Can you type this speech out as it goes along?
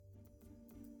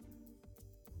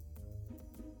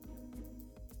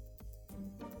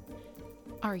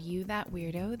Are you that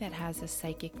weirdo that has a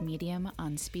psychic medium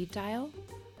on speed dial?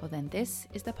 Well, then this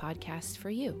is the podcast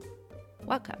for you.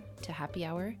 Welcome to Happy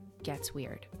Hour Gets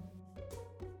Weird.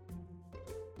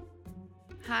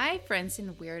 Hi, friends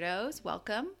and weirdos.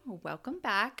 Welcome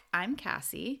back. I'm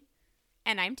Cassie.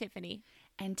 And I'm Tiffany.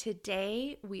 And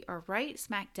today we are right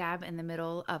smack dab in the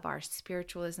middle of our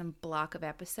spiritualism block of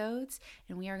episodes,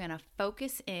 and we are going to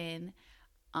focus in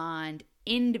on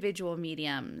individual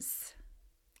mediums.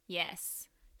 Yes.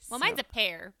 Well, mine's a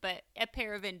pair, but a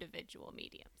pair of individual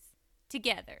mediums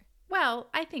together. Well,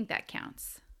 I think that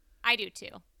counts. I do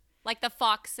too. Like the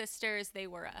Fox sisters, they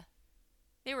were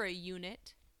a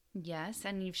unit. Yes,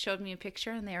 and you've showed me a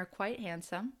picture, and they are quite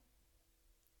handsome.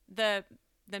 The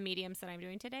mediums that I'm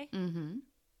doing today? Mm-hmm.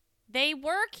 They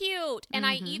were cute. And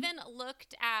I even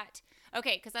looked at,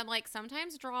 because I'm like,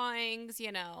 sometimes drawings,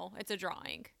 it's a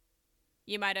drawing.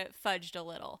 You might have fudged a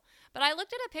little. But I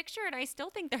looked at a picture and I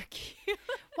still think they're cute.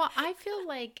 Well, I feel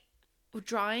like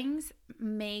drawings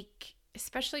make,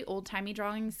 especially old-timey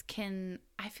drawings,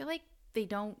 I feel like they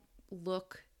don't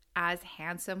look as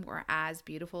handsome or as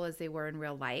beautiful as they were in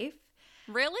real life.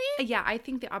 Really? Yeah, I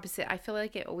think the opposite. I feel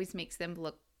like it always makes them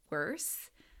look worse.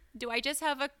 Do I just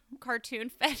have a cartoon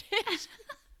fetish?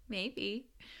 Maybe.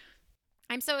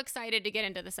 I'm so excited to get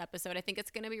into this episode. I think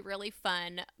it's going to be really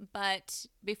fun. But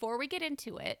before we get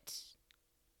into it,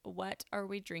 what are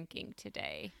we drinking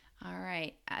today? All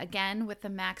right. Again, with the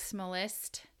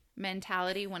maximalist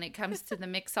mentality when it comes to the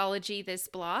mixology this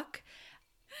block,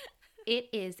 it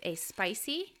is a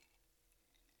spicy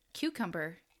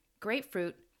cucumber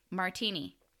grapefruit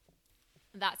martini.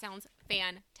 That sounds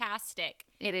fantastic.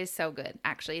 It is so good.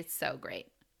 Actually, it's so great.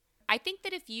 I think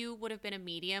that if you would have been a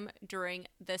medium during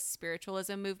the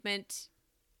spiritualism movement,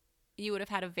 you would have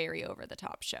had a very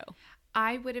over-the-top show.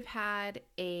 I would have had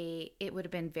it would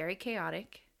have been very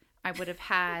chaotic. I would have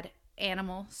had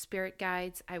animal spirit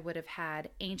guides. I would have had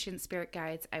ancient spirit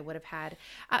guides. I would have had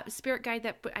a spirit guide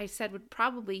that I said would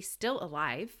probably still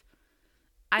alive.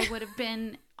 It would have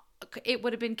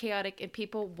been chaotic, and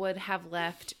people would have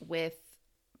left with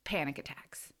panic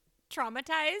attacks.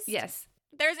 Traumatized? Yes.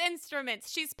 There's instruments.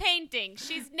 She's painting.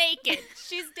 She's naked.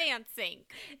 She's dancing.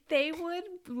 They would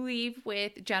leave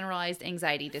with generalized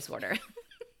anxiety disorder.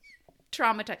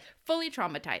 Fully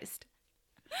traumatized.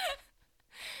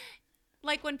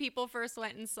 Like when people first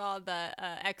went and saw the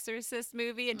Exorcist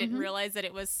movie and didn't realize that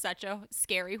it was such a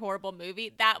scary, horrible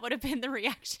movie. That would have been the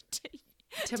reaction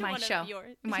to my one show, of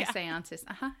yours. my seances.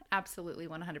 Absolutely,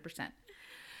 100%.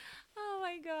 Oh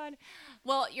my God.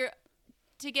 Well,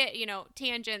 to get,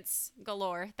 tangents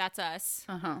galore, that's us.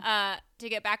 To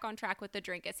get back on track with the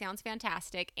drink, it sounds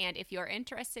fantastic. And if you're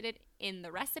interested in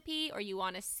the recipe or you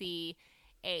want to see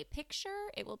a picture,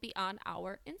 it will be on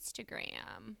our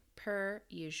Instagram. Per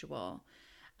usual.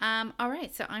 All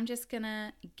right, so I'm just going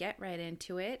to get right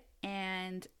into it.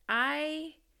 And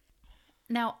I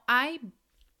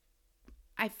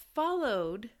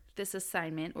followed this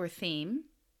assignment or theme,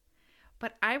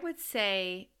 but I would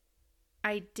say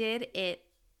I did it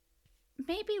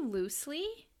maybe loosely.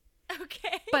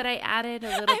 Okay. But I added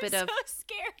a little bit of... I'm so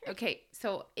scared. Okay,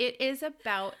 so it is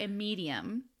about a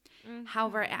medium.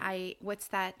 However, what's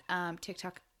that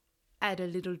TikTok? Add a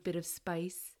little bit of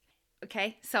spice.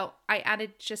 Okay, so I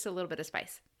added just a little bit of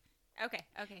spice. Okay.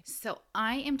 So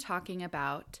I am talking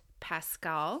about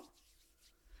Pascal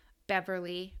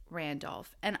Beverly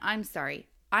Randolph. And I'm sorry,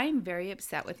 I'm very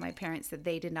upset with my parents that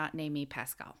they did not name me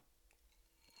Pascal.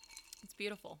 It's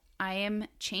beautiful. I am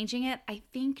changing it. I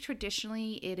think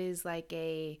traditionally it is like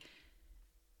a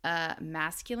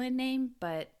masculine name,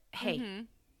 but hey,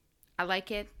 I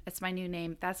like it. It's my new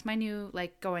name. That's my new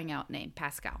going out name,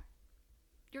 Pascal.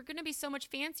 You're going to be so much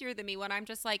fancier than me when I'm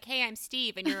just like, hey, I'm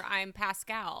Steve and I'm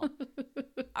Pascal.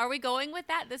 Are we going with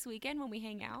that this weekend when we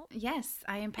hang out? Yes,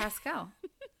 I am Pascal.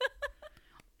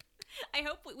 I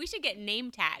hope we should get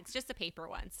name tags, just the paper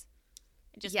ones.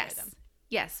 Just wear them.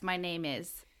 Yes, my name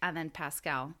is, and then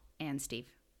Pascal and Steve.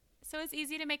 So it's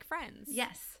easy to make friends.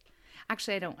 Yes.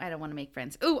 Actually, I don't want to make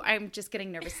friends. Ooh, I'm just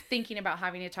getting nervous thinking about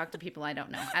having to talk to people I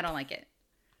don't know. I don't like it.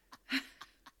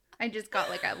 I just got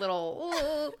like a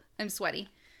little, I'm sweaty.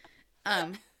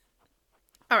 All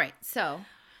right. So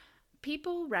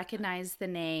people recognize the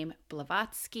name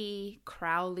Blavatsky,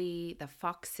 Crowley, the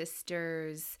Fox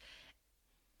sisters.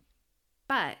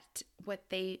 But what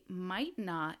they might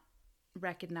not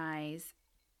recognize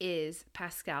is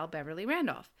Pascal Beverly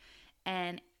Randolph.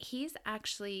 And he's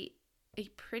actually a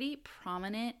pretty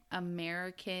prominent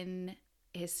American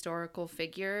historical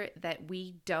figure that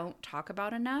we don't talk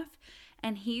about enough.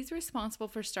 And he's responsible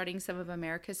for starting some of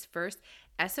America's first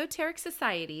esoteric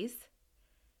societies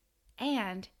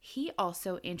And he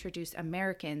also introduced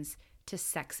Americans to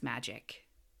sex magic.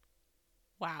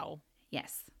 Wow.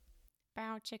 Yes.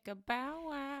 Bow chicka bow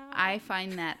wow. I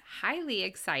find that highly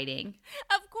exciting.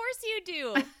 Of course you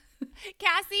do.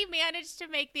 Cassie managed to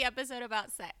make the episode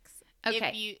about sex.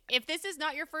 Okay. If this is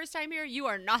not your first time here, you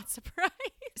are not surprised.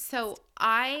 So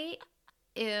I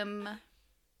am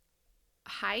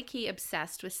high-key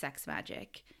obsessed with sex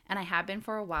magic, and I have been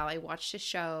for a while. I watched a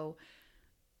show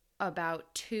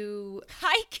about two...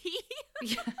 High-key?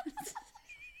 Yes.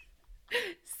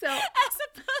 So... As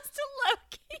opposed to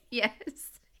low-key?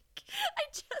 Yes. I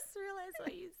just realized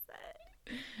what you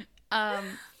said.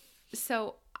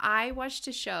 So I watched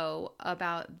a show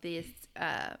about this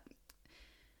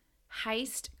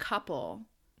heist couple,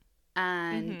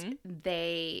 and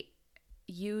they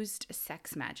used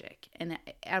sex magic, and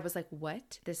I was like,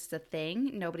 what? This is a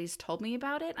thing? Nobody's told me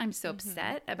about it. I'm so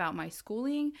upset about my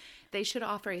schooling. They should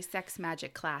offer a sex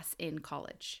magic class in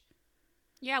college.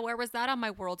 Yeah, where was that on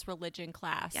my world's religion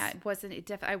class? Yeah, it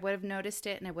wasn't. I would have noticed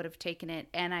it, and I would have taken it.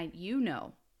 And you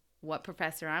know what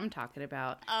professor I'm talking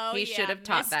about. Oh, he should have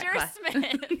taught Mr. that class.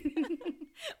 Smith.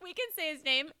 We can say his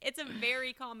name. It's a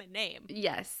very common name.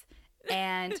 Yes.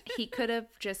 And he could have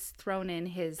just thrown in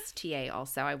his TA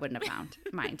also. I wouldn't have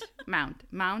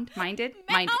minded.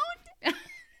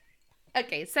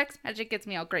 Okay, sex magic gets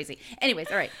me all crazy. Anyways,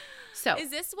 all right. So Is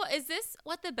this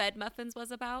what the bed muffins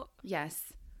was about?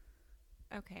 yes.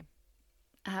 Okay.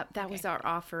 That was our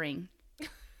offering.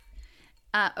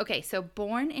 Okay, so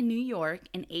born in New York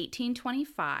in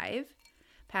 1825,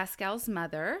 Pascal's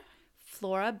mother,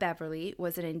 Flora Beverly,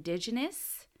 was an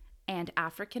indigenous and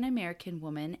African-American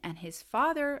woman, and his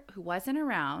father, who wasn't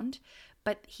around,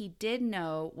 but he did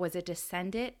know, was a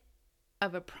descendant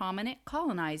of a prominent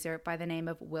colonizer by the name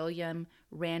of William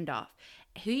Randolph.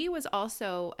 He was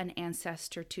also an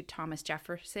ancestor to Thomas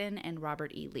Jefferson and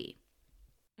Robert E. Lee.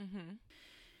 Mm-hmm.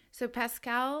 So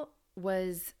Pascal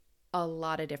was a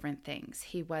lot of different things.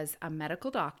 He was a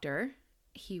medical doctor.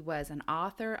 He was an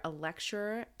author, a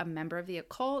lecturer, a member of the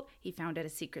occult. He founded a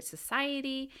secret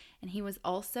society, and he was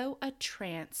also a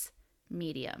trance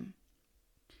medium.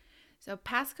 So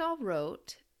Pascal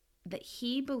wrote that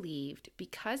he believed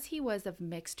because he was of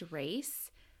mixed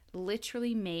race,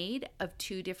 literally made of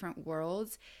two different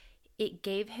worlds, it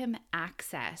gave him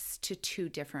access to two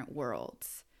different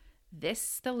worlds.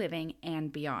 This, the living,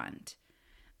 and beyond.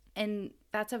 And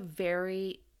that's a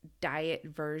very diet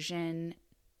version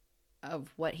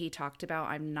of what he talked about.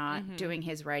 I'm not doing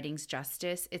his writings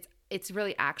justice. It's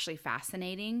really actually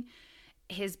fascinating.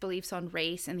 His beliefs on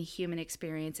race and the human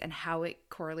experience and how it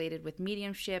correlated with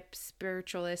mediumship,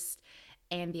 spiritualists,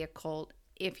 and the occult.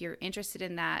 If you're interested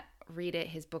in that, read it.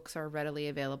 His books are readily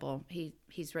available.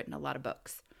 He's written a lot of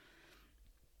books.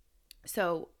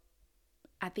 So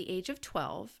at the age of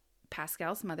 12,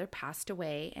 Pascal's mother passed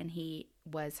away and he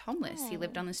was homeless. He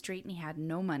lived on the street and he had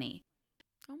no money.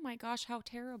 Oh my gosh, how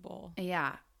terrible.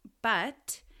 Yeah,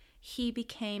 but he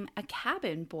became a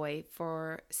cabin boy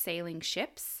for sailing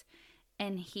ships,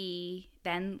 and he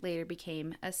then later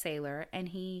became a sailor, and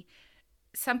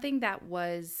something that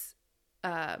was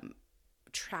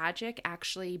tragic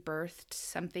actually birthed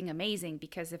something amazing,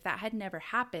 because if that had never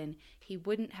happened, he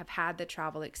wouldn't have had the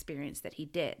travel experience that he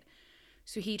did.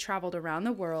 So he traveled around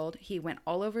the world. He went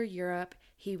all over Europe.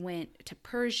 He went to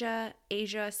Persia,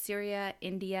 Asia, Syria,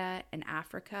 India, and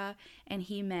Africa. And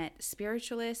he met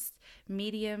spiritualists,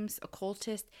 mediums,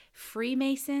 occultists,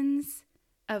 Freemasons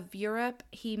of Europe.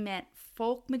 He met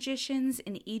folk magicians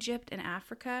in Egypt and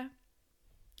Africa.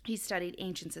 He studied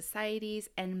ancient societies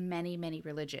and many, many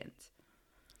religions.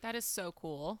 That is so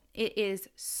cool. It is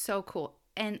so cool.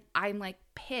 And I'm like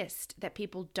pissed that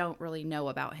people don't really know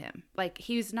about him. Like,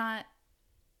 he's not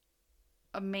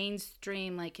a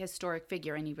mainstream like historic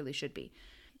figure, and he really should be.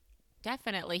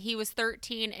 Definitely. He was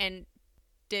 13 and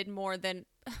did more than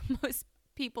most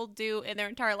people do in their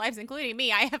entire lives, including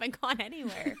me. I haven't gone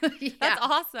anywhere. Yeah. That's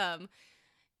awesome.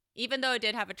 Even though it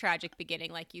did have a tragic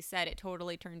beginning, like you said, it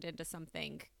totally turned into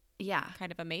something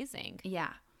kind of amazing.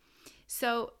 Yeah.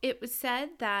 So it was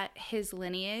said that his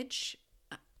lineage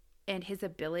and his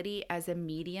ability as a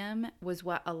medium was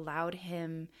what allowed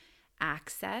him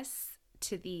access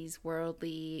to these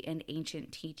worldly and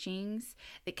ancient teachings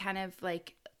that kind of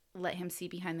like let him see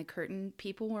behind the curtain.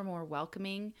 People were more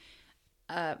welcoming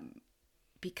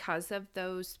because of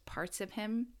those parts of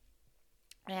him.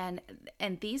 And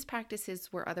these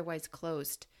practices were otherwise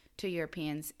closed to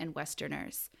Europeans and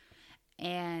Westerners.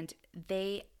 And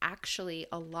they actually,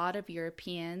 a lot of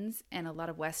Europeans and a lot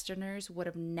of Westerners would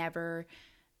have never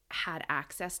had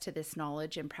access to this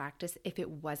knowledge and practice if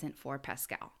it wasn't for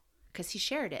Pascal, because he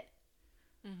shared it.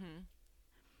 Mm-hmm.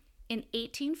 In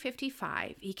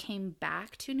 1855, he came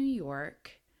back to New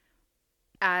York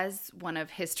as one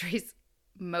of history's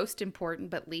most important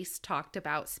but least talked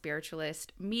about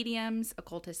spiritualist, mediums,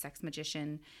 occultist, sex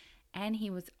magician, and he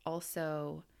was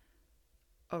also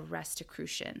a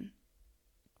Rosicrucian.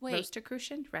 Wait.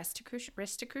 Rosicrucian?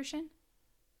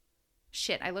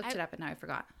 Shit, I looked it up and now I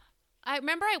forgot. I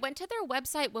remember I went to their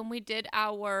website when we did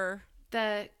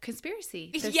the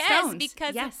conspiracy. The yes, stones.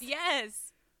 Because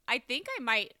yes. I think I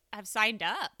might have signed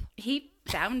up. He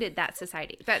founded that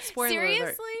society. That spoiler Seriously?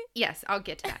 alert. Yes, I'll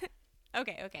get to that.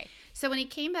 Okay. So when he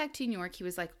came back to New York, he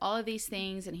was like all of these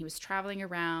things, and he was traveling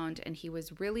around, and he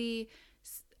was really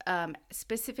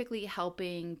specifically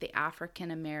helping the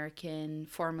African American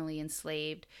formerly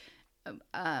enslaved.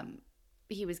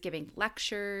 He was giving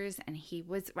lectures, and he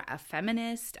was a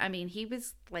feminist. I mean, he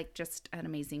was like just an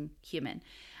amazing human.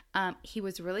 He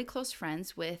was really close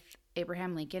friends with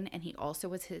Abraham Lincoln, and he also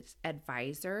was his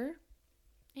advisor.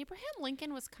 Abraham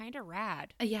Lincoln was kind of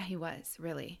rad. Yeah, he was,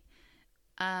 really.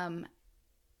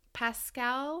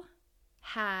 Pascal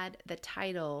had the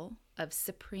title of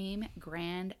Supreme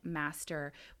Grand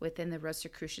Master within the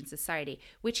Rosicrucian Society,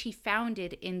 which he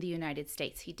founded in the United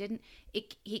States.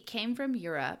 He came from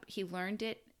Europe. He learned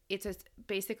it. It's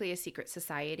basically a secret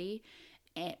society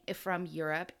from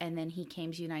Europe, and then he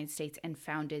came to the United States and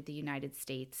founded the United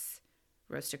States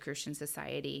Rosicrucian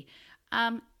Society.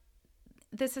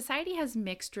 The society has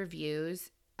mixed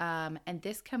reviews, and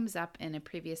this comes up in a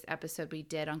previous episode we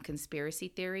did on conspiracy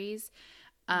theories.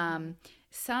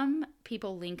 Some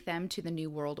people link them to the New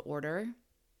World Order,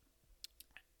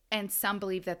 and some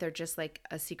believe that they're just like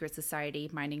a secret society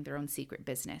minding their own secret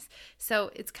business. So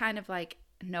it's kind of like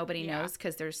nobody knows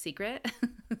because they're secret.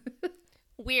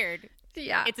 Weird.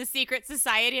 Yeah. It's a secret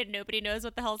society and nobody knows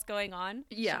what the hell's going on.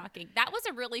 Yeah. Shocking. That was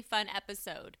a really fun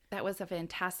episode. That was a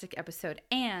fantastic episode.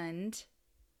 And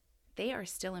they are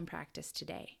still in practice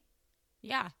today.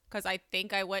 Yeah. Because I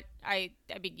think I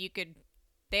mean,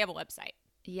 they have a website.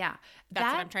 Yeah.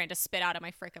 That's what I'm trying to spit out of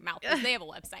my freaking mouth. They have a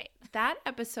website. That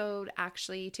episode,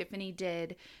 actually, Tiffany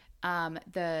did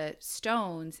the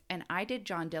Stones, and I did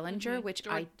John Dillinger, which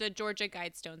the Georgia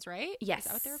Guidestones, right? Yes. Is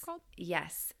that what they were called?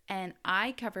 Yes. And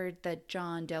I covered the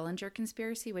John Dillinger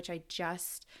conspiracy, which I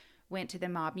just went to the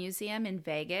Mob Museum in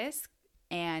Vegas,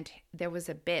 and there was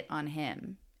a bit on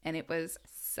him, and it was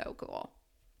so cool.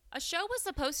 A show was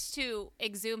supposed to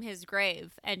exhume his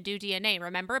grave and do DNA,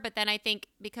 remember? But then I think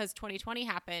because 2020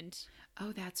 happened.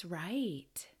 Oh, that's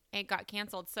right. It got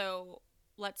canceled. So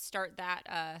let's start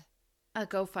that. A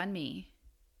GoFundMe.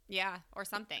 Yeah, or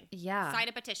something. Yeah. Sign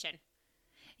a petition.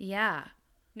 Yeah.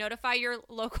 Notify your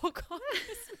local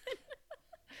congressman.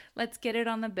 Let's get it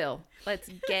on the bill. Let's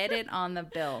get it on the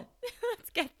bill. Let's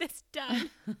get this done.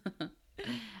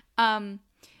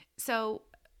 So,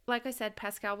 like I said,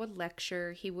 Pascal would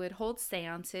lecture. He would hold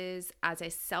seances as a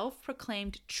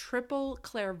self-proclaimed triple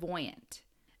clairvoyant.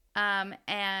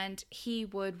 And he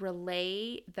would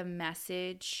relay the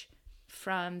message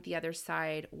from the other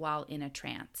side while in a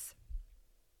trance.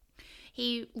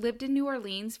 He lived in New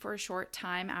Orleans for a short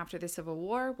time after the Civil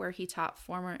War, where he taught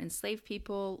former enslaved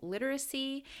people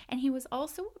literacy, and he was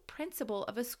also a principal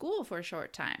of a school for a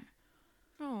short time.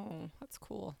 Oh, that's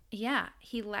cool. Yeah,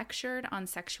 he lectured on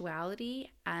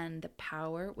sexuality and the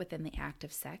power within the act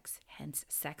of sex, hence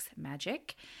sex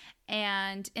magic.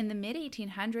 And in the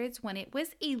mid-1800s, when it was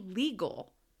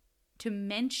illegal to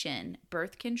mention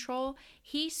birth control,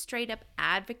 he straight up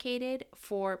advocated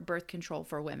for birth control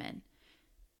for women.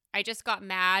 I just got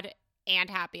mad and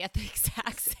happy at the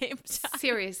exact same time.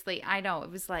 Seriously, I know. It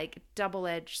was like a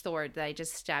double-edged sword that I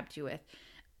just stabbed you with.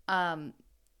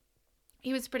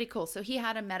 He was pretty cool. So he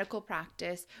had a medical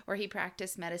practice, or he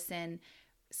practiced medicine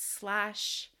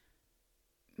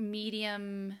 /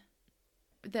 medium,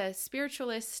 the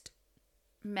spiritualist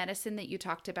medicine that you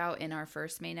talked about in our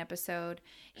first main episode.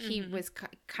 He was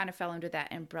kind of fell under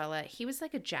that umbrella. He was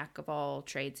like a jack of all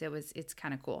trades. It's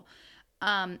kind of cool.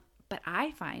 But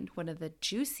I find one of the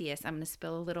juiciest, I'm going to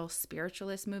spill a little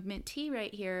spiritualist movement tea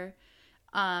right here.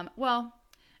 Well,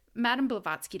 Madame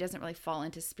Blavatsky doesn't really fall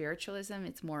into spiritualism.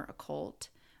 It's more occult.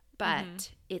 But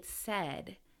it's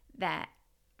said that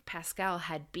Pascal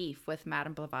had beef with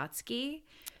Madame Blavatsky.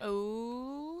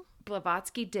 Oh.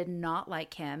 Blavatsky did not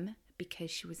like him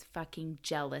because she was fucking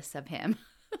jealous of him.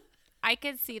 I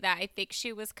could see that. I think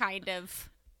she was kind of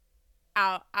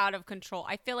out of control.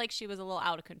 I feel like she was a little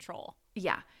out of control.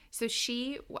 Yeah. So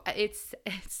it's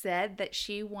said that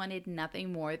she wanted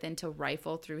nothing more than to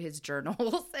rifle through his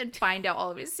journals and find out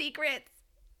all of his secrets.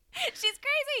 She's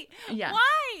crazy. Yeah.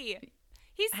 Why?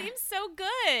 He seems so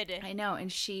good. I know.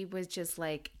 And she was just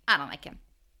like, I don't like him.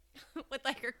 With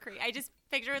like her, I just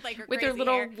picture with like her with crazy her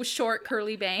little hair. short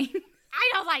curly bang. I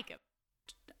don't like him.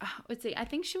 Let's see. I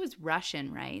think she was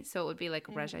Russian, right? So it would be like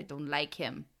Russia. I don't like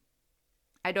him.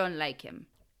 I don't like him.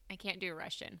 I can't do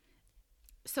Russian.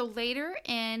 So later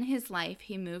in his life,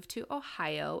 he moved to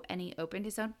Ohio and he opened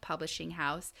his own publishing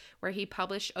house where he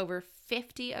published over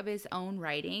 50 of his own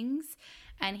writings.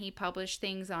 And he published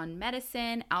things on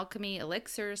medicine, alchemy,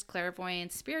 elixirs,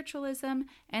 clairvoyance, spiritualism,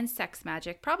 and sex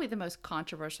magic. Probably the most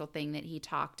controversial thing that he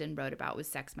talked and wrote about was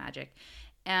sex magic.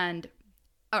 And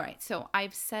all right, so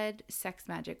I've said sex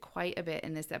magic quite a bit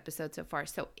in this episode so far.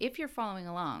 So if you're following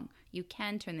along, you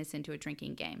can turn this into a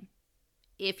drinking game.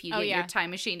 If you get your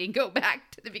time machine and go back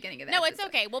to the beginning of that. No, it's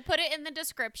okay. We'll put it in the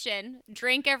description.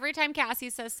 Drink every time Cassie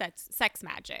says sex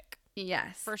magic.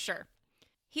 Yes. For sure.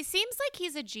 He seems like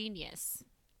he's a genius.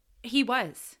 He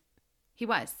was.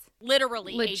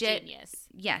 Literally Legit, a genius.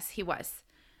 Yes, he was.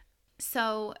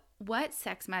 So what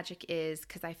sex magic is,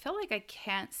 because I feel like I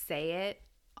can't say it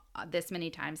this many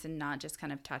times and not just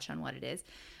kind of touch on what it is.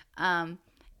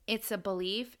 It's a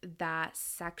belief that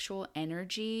sexual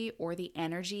energy or the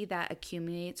energy that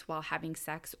accumulates while having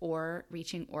sex or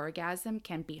reaching orgasm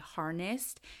can be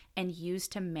harnessed and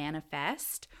used to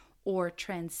manifest or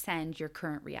transcend your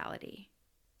current reality.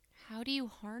 How do you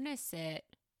harness it?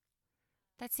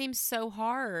 That seems so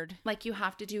hard. Like you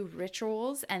have to do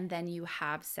rituals and then you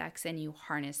have sex and you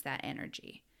harness that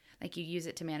energy. Like you use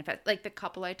it to manifest. Like the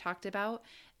couple I talked about,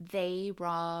 they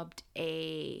robbed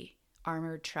a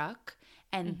armored truck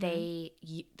and they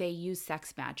used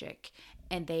sex magic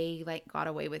and they like got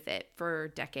away with it for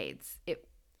decades. It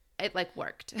like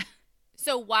worked.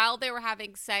 So while they were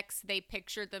having sex, they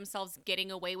pictured themselves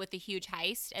getting away with a huge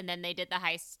heist and then they did the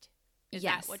heist. Is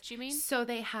that what you mean? So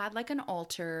they had like an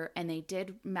altar and they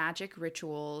did magic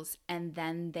rituals and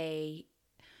then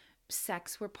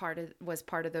sex was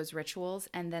part of those rituals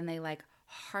and then they like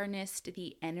harnessed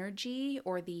the energy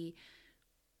or the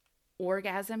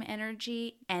orgasm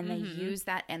energy and they used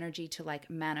that energy to like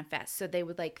manifest. So they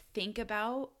would like think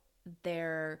about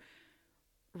their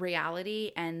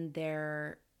reality and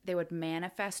they would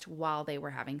manifest while they were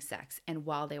having sex and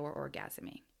while they were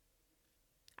orgasming.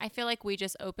 I feel like we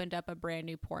just opened up a brand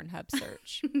new Pornhub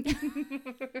search.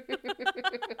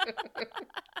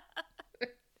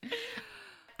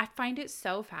 I find it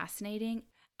so fascinating.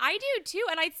 I do too,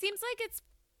 and it seems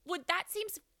like that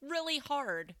seems really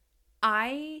hard.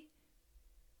 I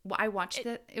watched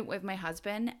it with my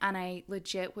husband and I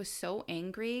legit was so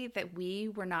angry that we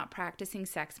were not practicing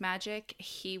sex magic.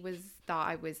 He thought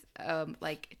I was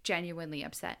like genuinely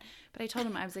upset. But I told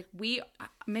him, I was like, we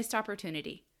missed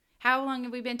opportunity. How long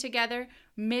have we been together?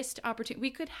 Missed opportunity. We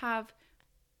could have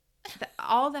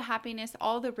all the happiness,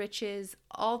 all the riches,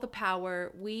 all the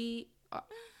power.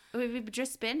 We've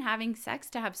just been having sex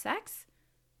to have sex.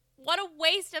 What a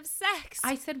waste of sex.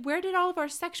 I said, where did all of our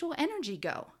sexual energy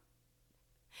go?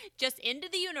 Just into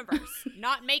the universe.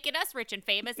 Not making us rich and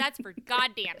famous. That's for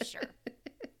goddamn sure.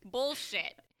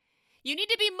 Bullshit. You need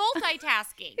to be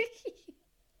multitasking.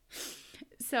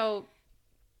 So,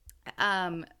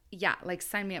 yeah, like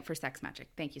sign me up for sex magic.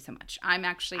 Thank you so much. I'm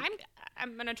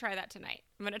gonna try that tonight.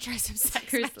 I'm gonna try some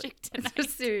sex magic tonight.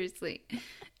 Seriously.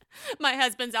 My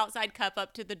husband's outside, cup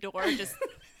up to the door, just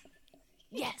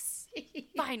yes,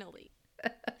 finally.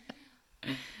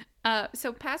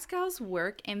 So Pascal's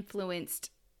work influenced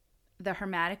the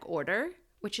Hermetic Order,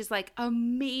 which is like a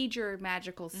major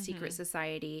magical secret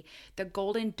society. The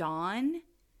Golden Dawn.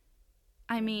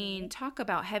 I mean, talk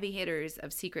about heavy hitters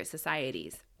of secret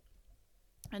societies.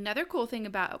 Another cool thing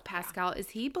about Pascal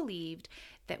is he believed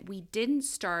that we didn't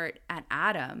start at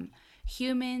Adam.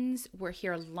 Humans were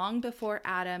here long before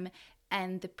Adam,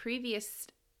 and the previous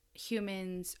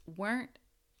humans weren't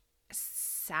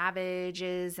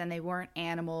savages and they weren't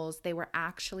animals. They were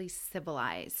actually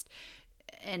civilized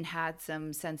and had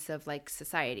some sense of like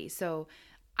society. So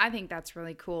I think that's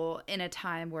really cool in a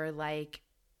time where like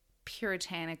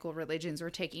puritanical religions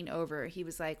were taking over. He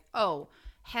was like, oh,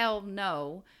 hell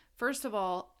no. First of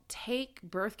all, take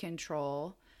birth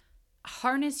control,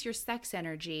 harness your sex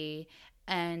energy,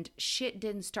 and shit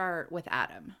didn't start with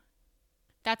Adam.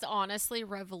 That's honestly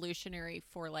revolutionary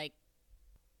for like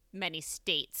many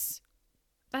states.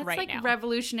 That's right like now.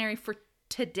 Revolutionary for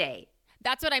today.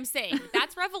 That's what I'm saying.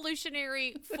 That's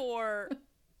revolutionary for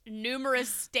numerous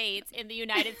states in the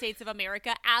United States of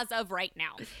America as of right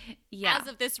now. Yeah. As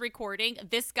of this recording,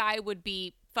 this guy would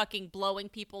be fucking blowing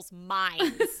people's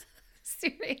minds.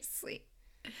 Seriously.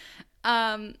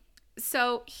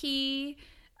 So he,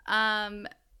 as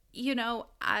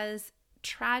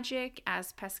tragic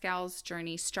as Pascal's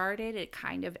journey started, it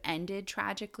kind of ended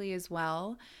tragically as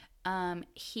well.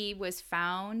 He was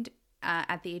found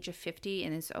at the age of 50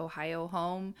 in his Ohio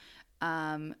home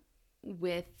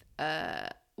with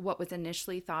what was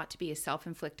initially thought to be a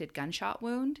self-inflicted gunshot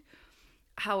wound.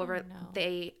 However,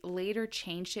 they later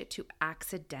changed it to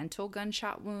accidental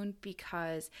gunshot wound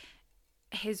because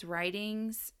his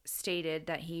writings stated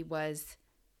that he was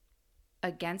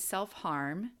against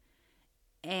self-harm,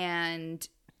 and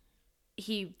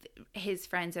his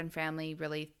friends and family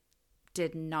really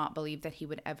did not believe that he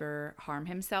would ever harm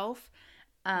himself.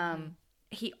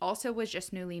 He also was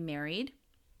just newly married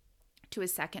to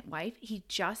his second wife. He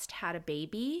just had a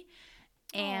baby,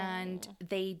 and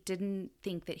they didn't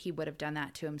think that he would have done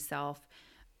that to himself.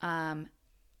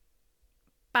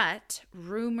 But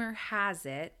rumor has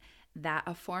it that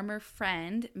a former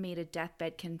friend made a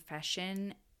deathbed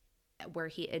confession where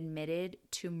he admitted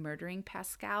to murdering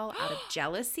Pascal out of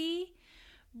jealousy.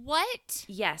 What?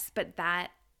 Yes, but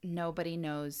that nobody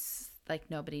knows.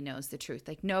 Like, nobody knows the truth.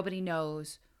 Like, nobody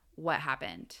knows what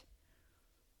happened.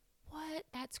 What?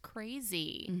 That's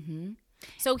crazy. Mm-hmm.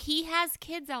 So he has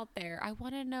kids out there. I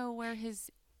want to know where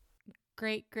his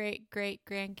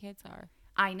great-great-great-grandkids are.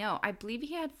 I know. I believe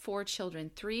he had 4 children,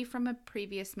 3 from a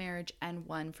previous marriage and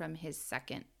 1 from his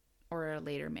second or a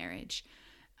later marriage.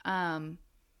 And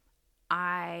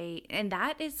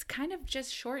that is kind of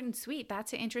just short and sweet.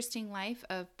 That's an interesting life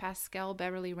of Pascal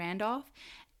Beverly Randolph.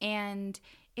 And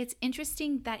it's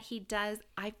interesting that he does.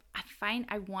 I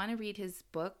want to read his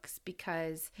books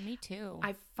because me too.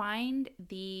 I find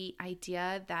the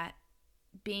idea that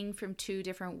being from 2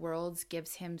 different worlds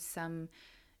gives him some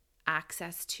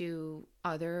access to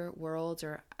other worlds,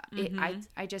 or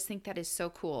I just think that is so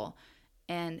cool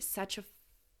and such a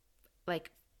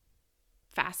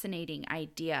fascinating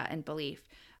idea and belief.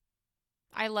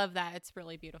 I love that. It's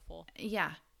really beautiful.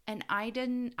 Yeah. And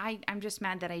I'm just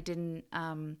mad that I didn't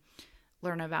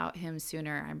learn about him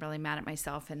sooner. I'm really mad at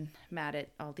myself and mad at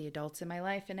all the adults in my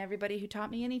life and everybody who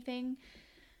taught me anything.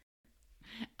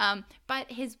 But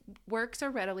his works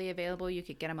are readily available. You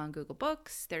could get them on Google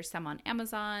Books. There's some on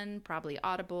Amazon, probably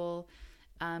Audible.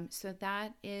 So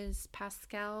that is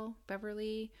Pascal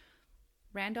Beverly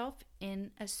Randolph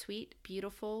in a sweet,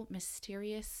 beautiful,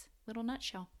 mysterious little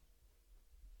nutshell.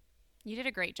 You did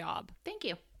a great job. Thank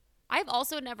you. I've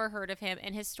also never heard of him,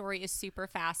 and his story is super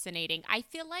fascinating. I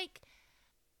feel like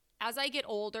as I get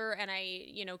older and I,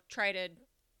 try to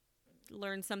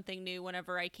learn something new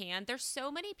whenever I can, there's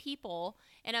so many people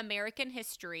in American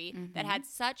history that had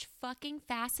such fucking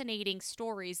fascinating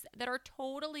stories that are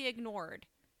totally ignored.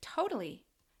 Totally.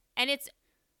 And it's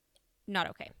not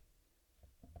okay.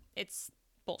 It's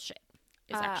bullshit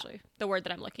is actually the word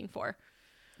that I'm looking for.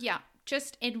 Yeah.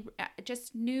 Just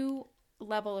new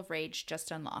level of rage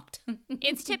just unlocked.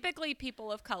 It's typically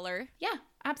people of color. Yeah,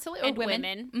 absolutely. And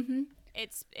women. Mm-hmm.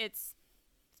 It's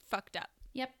fucked up.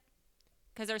 Yep.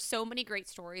 Because there's so many great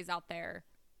stories out there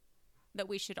that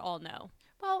we should all know.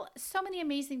 Well, so many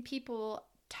amazing people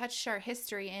touched our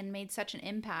history and made such an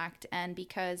impact. And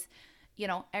because,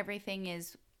 everything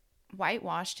is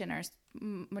whitewashed in our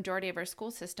majority of our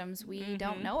school systems, we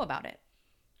don't know about it.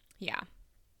 Yeah.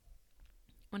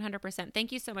 100%.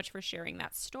 Thank you so much for sharing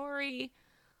that story.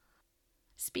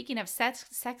 Speaking of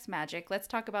sex magic, let's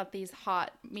talk about these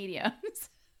hot mediums.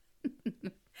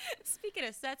 Speaking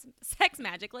of sex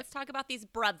magic, let's talk about these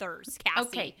brothers, Cassie.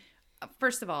 Okay.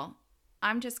 First of all,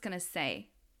 I'm just going to say.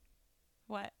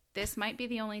 What? This might be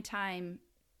the only time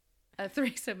a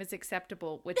threesome is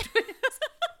acceptable with twins.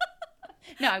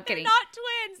 No, I'm kidding. They're not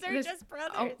twins. They're just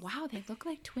brothers. Oh, wow. They look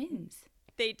like twins.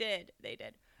 They did.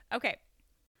 Okay.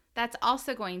 That's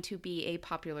also going to be a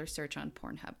popular search on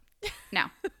Pornhub.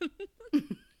 Now.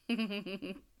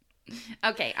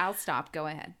 Okay, I'll stop. Go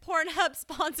ahead. Pornhub,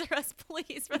 sponsor us,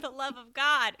 please, for the love of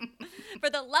God. For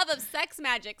the love of sex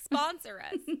magic, sponsor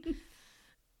us.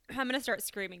 I'm going to start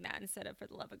screaming that instead of for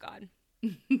the love of God.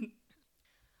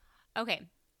 Okay,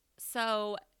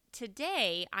 so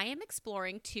today I am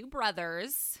exploring 2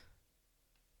 brothers.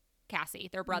 Cassie,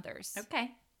 they're brothers.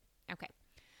 Okay.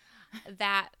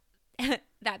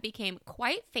 That became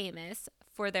quite famous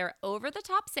for their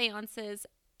over-the-top seances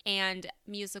and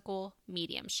musical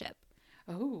mediumship.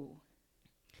 Oh.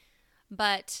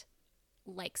 But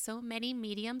like so many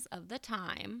mediums of the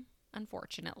time,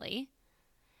 unfortunately,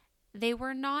 they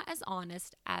were not as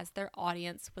honest as their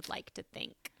audience would like to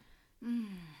think.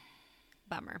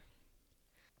 Bummer.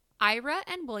 Ira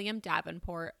and William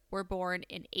Davenport were born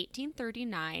in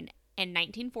 1839 and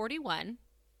 1941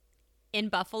 in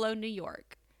Buffalo, New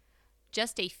York,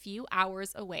 just a few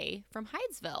hours away from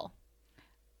Hydesville.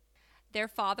 Their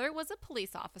father was a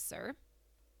police officer,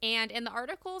 And in the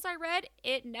articles I read,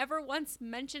 it never once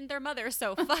mentioned their mother,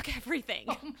 so fuck everything.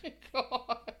 Oh my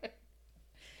God.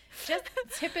 Just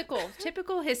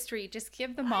typical history. Just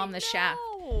give the mom the shaft.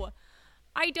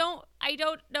 I don't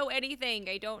know anything.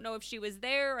 I don't know if she was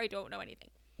there. I don't know anything.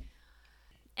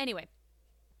 Anyway,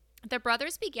 the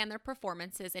brothers began their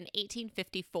performances in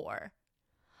 1854.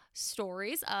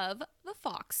 Stories of the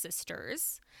Fox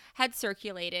sisters had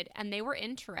circulated, and they were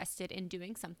interested in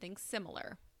doing something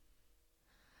similar.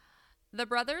 The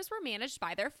brothers were managed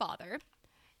by their father,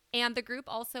 and the group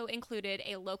also included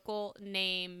a local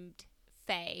named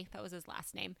Fay, that was his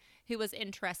last name, who was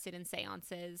interested in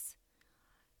seances.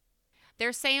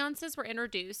 Their seances were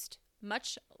introduced,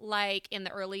 much like in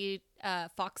the early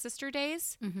Fox sister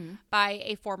days, by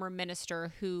a former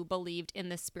minister who believed in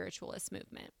the spiritualist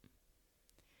movement.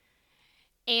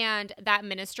 And that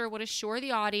minister would assure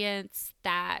the audience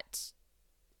that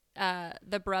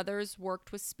the brothers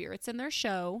worked with spirits in their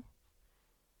show,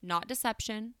 not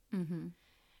deception. Mm-hmm.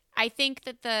 I think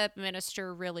that the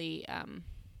minister really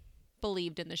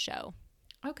believed in the show.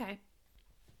 Okay.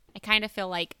 I kind of feel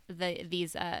like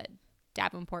these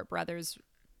Davenport brothers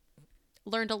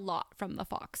learned a lot from the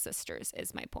Fox sisters,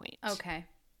 is my point. Okay.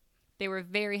 They were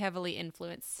very heavily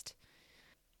influenced.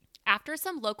 After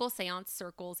some local seance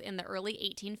circles in the early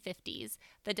 1850s,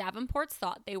 the Davenports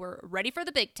thought they were ready for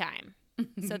the big time.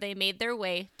 So they made their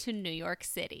way to New York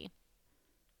City.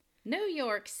 New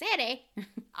York City.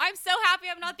 I'm so happy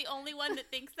I'm not the only one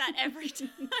that thinks that every time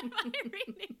I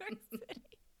read New York City.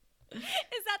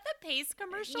 Is that the Pace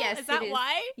commercial? Yes, is that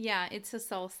why? Yeah, it's a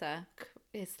salsa.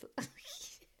 It's...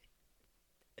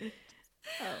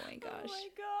 Oh my gosh. Oh my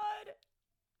God.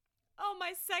 Oh,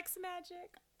 my sex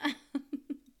magic.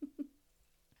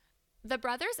 The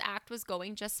brothers' act was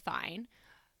going just fine.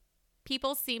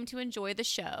 People seemed to enjoy the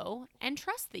show and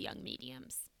trust the young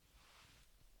mediums.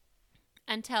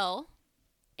 Until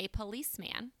a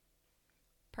policeman,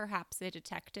 perhaps a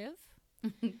detective,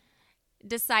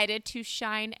 decided to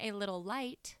shine a little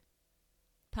light,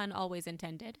 pun always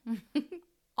intended,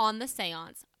 on the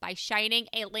seance by shining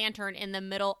a lantern in the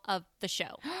middle of the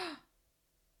show.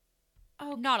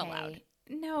 Okay. Not allowed.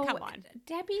 No. Come on.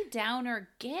 Debbie Downer,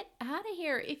 get out of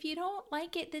here. If you don't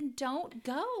like it, then don't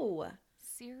go.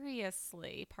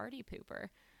 Seriously, party pooper.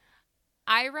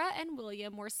 Ira and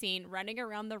William were seen running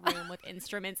around the room with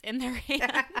instruments in their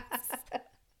hands.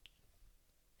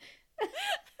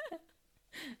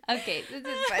 Okay, this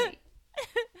is funny.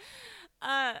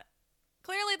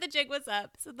 Clearly the jig was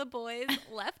up, so the boys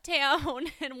left town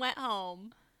and went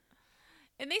home.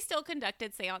 And they still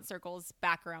conducted seance circles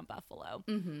back around Buffalo.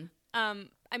 Mm-hmm.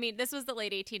 I mean, this was the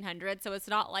late 1800s, so it's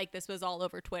not like this was all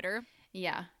over Twitter.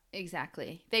 Yeah,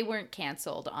 exactly. They weren't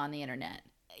canceled on the internet.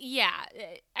 Yeah,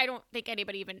 I don't think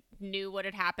anybody even knew what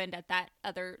had happened at that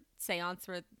other seance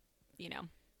where, you know,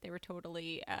 they were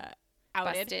totally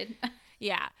outed. Busted.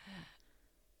 Yeah.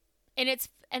 And it's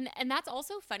and that's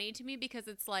also funny to me because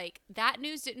it's like that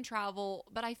news didn't travel,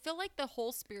 but I feel like the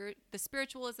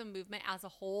spiritualism movement as a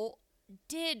whole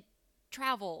did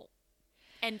travel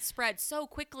and spread so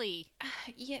quickly.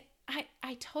 Yeah,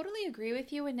 I totally agree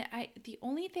with you. And the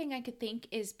only thing I could think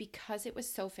is because it was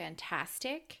so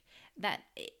fantastic that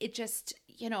it just,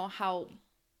 you know, how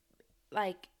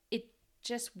like it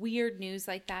just weird news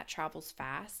like that travels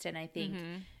fast. And I think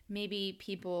maybe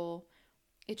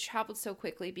it traveled so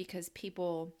quickly because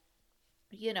people,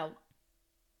 you know,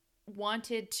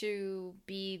 wanted to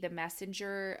be the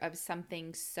messenger of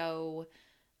something so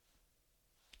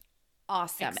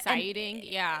awesome. Exciting. And,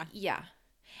 yeah.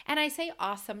 And I say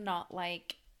awesome, not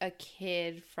like a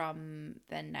kid from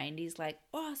the 90s, like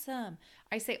awesome.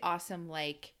 I say awesome,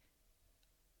 like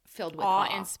filled with awe.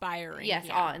 Awe-inspiring. Yes,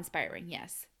 yeah. Awe-inspiring,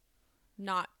 yes.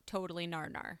 Not totally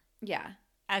nar-nar. Yeah.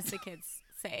 As the kids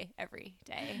say every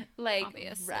day. Like,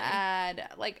 obviously. Rad.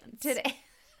 Like, today.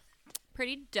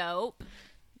 Pretty dope.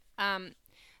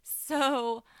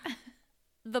 So,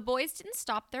 the boys didn't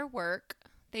stop their work.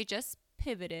 They just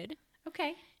pivoted.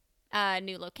 Okay.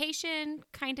 New location,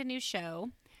 kind of new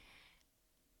show.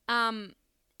 And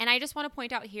I just want to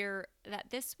point out here that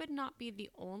this would not be the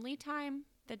only time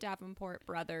the Davenport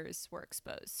brothers were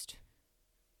exposed.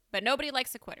 But nobody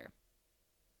likes a quitter.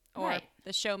 Or right.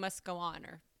 The show must go on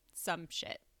or some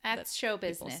shit. That's show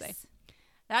business.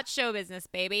 That's show business,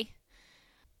 baby.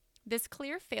 This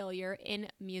clear failure in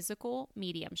musical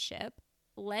mediumship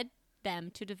led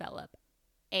them to develop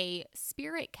a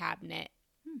spirit cabinet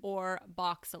or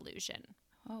box illusion.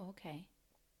 Oh, okay.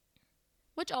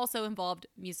 Which also involved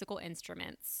musical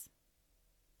instruments.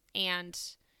 And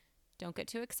don't get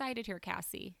too excited here,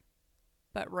 Cassie,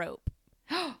 but rope.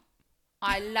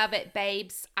 I love it,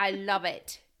 babes. I love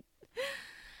it.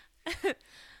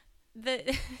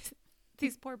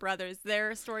 These poor brothers,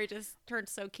 their story just turned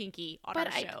so kinky on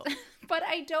our show. But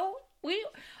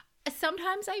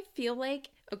sometimes I feel like,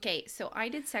 okay, so I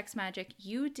did sex magic.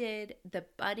 You did the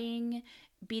budding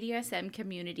BDSM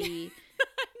community,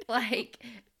 like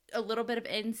a little bit of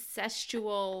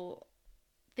incestual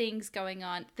things going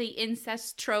on. The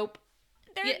incest trope.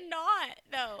 They're not,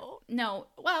 though. No.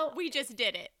 Well, we just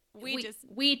did it.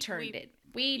 We turned it.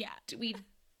 We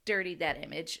dirtied that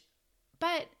image.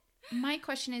 But my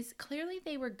question is, clearly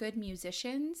they were good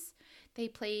musicians. They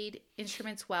played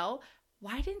instruments well.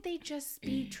 Why didn't they just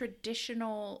be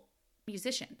traditional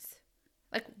musicians?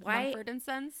 Like, why? Mumford and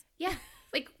Sons? Yeah.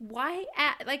 Like, why?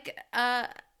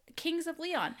 Kings of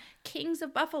Leon, Kings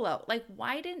of Buffalo. Like,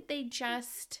 why didn't they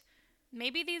just...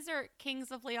 Maybe these are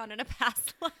Kings of Leon in a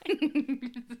past life.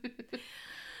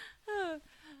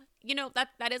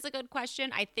 That is a good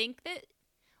question. I think that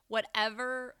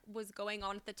whatever was going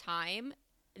on at the time,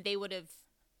 they would have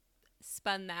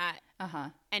spun that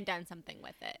and done something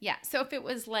with it. Yeah. So if it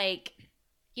was like,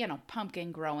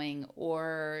 pumpkin growing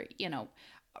or,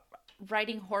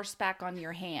 riding horseback on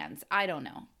your hands, I don't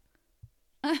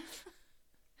know.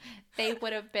 They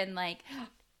would have been like,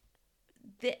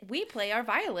 we play our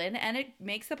violin and it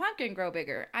makes the pumpkin grow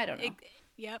bigger. I don't know.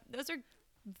 Yep. Those are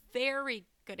very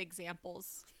good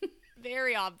examples.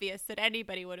 Very obvious that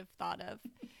anybody would have thought of.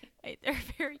 They're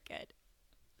very good.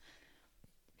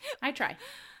 I try.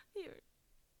 You're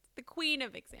the queen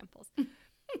of examples.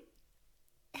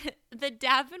 The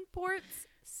Davenport's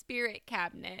spirit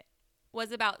cabinet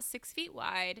was about 6 feet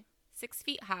wide, 6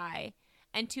 feet high,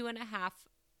 and 2.5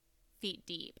 feet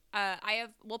deep.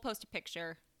 We'll post a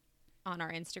picture on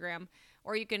our Instagram,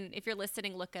 or you can, if you're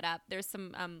listening, look it up. There's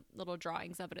some little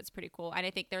drawings of it. It's pretty cool. And I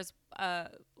think there's I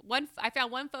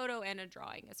found one photo and a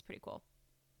drawing. It's pretty cool.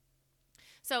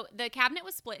 So the cabinet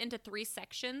was split into 3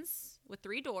 sections with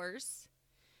 3 doors.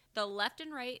 The left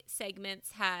and right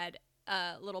segments had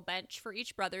a little bench for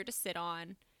each brother to sit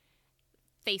on,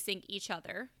 facing each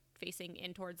other, facing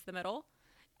in towards the middle.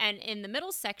 And in the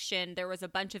middle section, there was a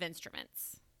bunch of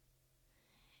instruments.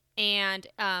 And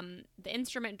the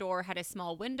instrument door had a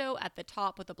small window at the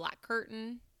top with a black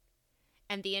curtain.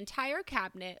 And the entire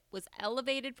cabinet was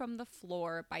elevated from the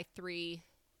floor by 3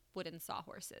 wooden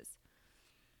sawhorses.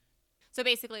 So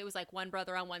basically, it was like one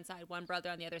brother on one side, one brother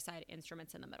on the other side,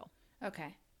 instruments in the middle.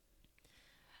 Okay.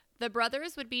 The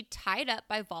brothers would be tied up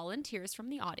by volunteers from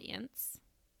the audience.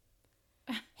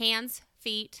 Hands,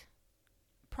 feet,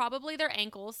 probably their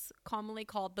ankles, commonly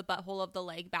called the butthole of the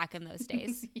leg back in those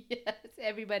days. Yes,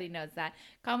 everybody knows that.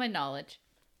 Common knowledge.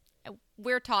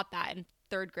 We're taught that in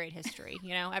 3rd grade history.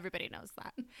 Everybody knows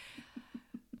that.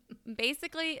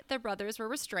 Basically, the brothers were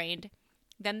restrained.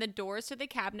 Then the doors to the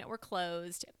cabinet were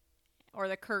closed, or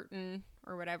the curtain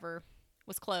or whatever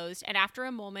was closed, and after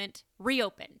a moment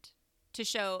reopened to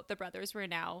show the brothers were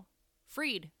now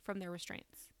freed from their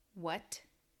restraints. What?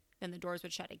 Then the doors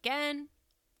would shut again,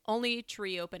 only to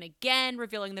reopen again,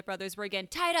 revealing the brothers were again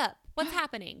tied up. What's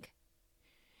happening?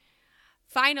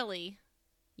 Finally,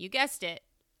 you guessed it,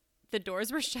 the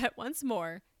doors were shut once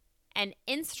more, and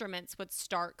instruments would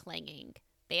start clanging.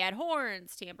 They had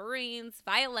horns, tambourines,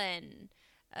 violin,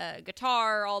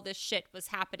 guitar, all this shit was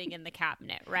happening in the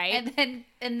cabinet, right?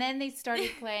 And then they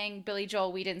started playing Billy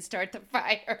Joel, We Didn't Start the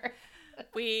Fire.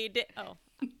 I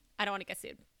don't want to get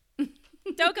sued.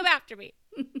 Don't come after me.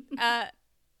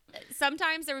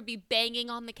 Sometimes there would be banging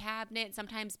on the cabinet.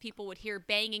 Sometimes people would hear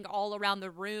banging all around the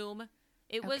room.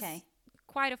 It was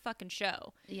quite a fucking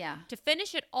show. Yeah. To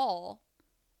finish it all,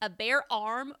 a bare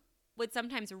arm would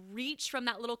sometimes reach from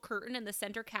that little curtain in the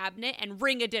center cabinet and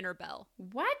ring a dinner bell.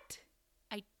 What?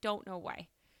 I don't know why.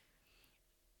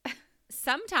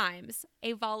 Sometimes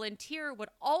a volunteer would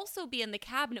also be in the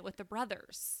cabinet with the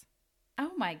brothers.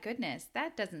 Oh my goodness.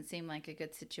 That doesn't seem like a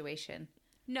good situation.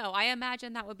 No, I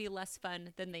imagine that would be less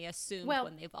fun than they assumed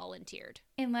when they volunteered.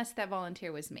 Unless that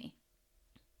volunteer was me.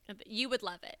 You would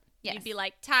love it. Yes. You'd be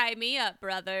like, tie me up,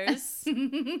 brothers.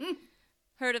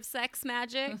 Heard of sex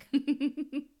magic?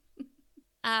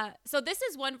 So this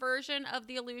is one version of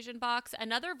the illusion box.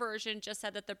 Another version just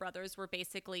said that the brothers were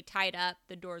basically tied up,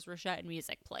 the doors were shut, and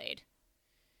music played.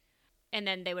 And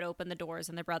then they would open the doors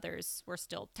and the brothers were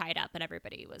still tied up and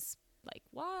everybody was like,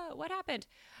 what happened?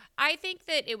 I think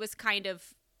that it was kind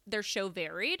of, their show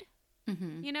varied,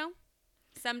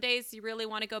 Some days you really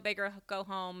want to go big or go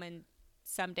home, and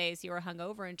some days you are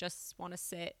hungover and just want to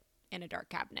sit in a dark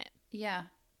cabinet. Yeah.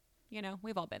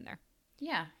 We've all been there.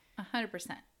 Yeah,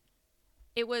 100%.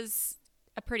 It was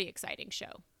a pretty exciting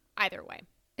show, either way.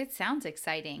 It sounds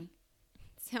exciting.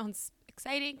 Sounds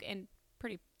exciting and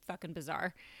pretty fucking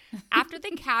bizarre. After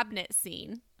the cabinet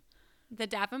scene, The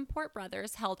Davenport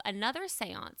brothers held another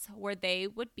seance where they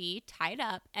would be tied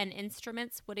up and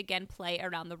instruments would again play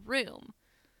around the room.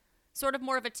 Sort of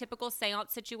more of a typical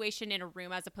seance situation in a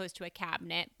room as opposed to a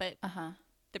cabinet, but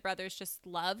the brothers just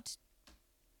loved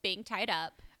being tied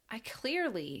up.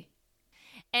 Clearly.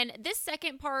 And this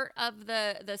second part of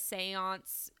the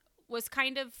seance was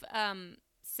kind of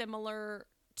similar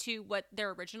to what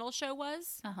their original show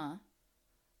was.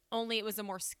 Only it was a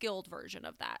more skilled version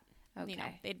of that. Okay. You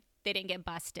know, they didn't get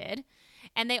busted.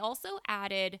 And they also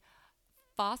added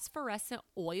phosphorescent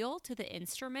oil to the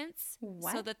instruments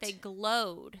so that they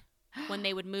glowed when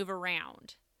they would move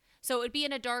around. So it would be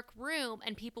in a dark room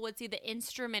and people would see the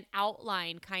instrument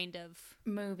outline kind of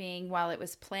moving while it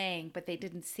was playing, but they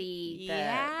didn't see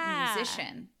the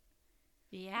musician.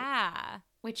 Yeah.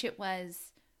 Which it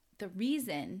was the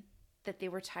reason that they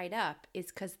were tied up is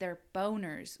because their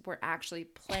boners were actually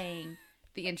playing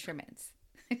the instruments.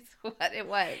 It's what it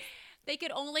was. They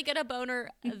could only get a boner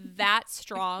that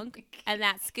strong and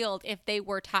that skilled if they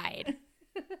were tied.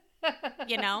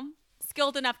 You know?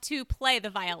 Skilled enough to play the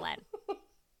violin.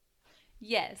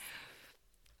 Yes.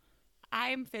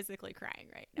 I'm physically crying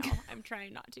right now. I'm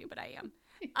trying not to, but I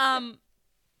am.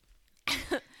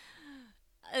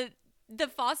 The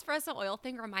phosphorescent oil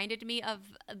thing reminded me of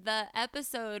the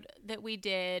episode that we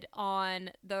did on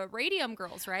the Radium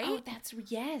Girls, right? Oh,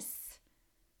 yes.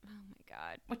 Oh my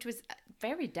God. Which was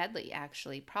very deadly,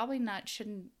 actually. Probably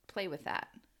shouldn't play with that.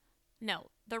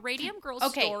 No, the Radium Girls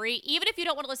story, even if you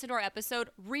don't want to listen to our episode,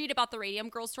 read about the Radium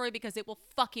Girls story because it will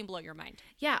fucking blow your mind.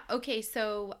 Yeah. Okay.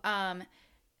 So,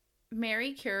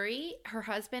 Mary Curie, her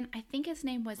husband, I think his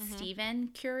name was Stephen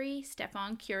Curie,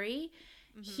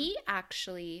 he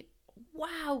actually,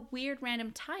 weird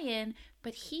random tie-in,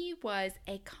 but he was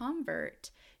a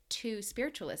convert to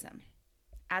spiritualism.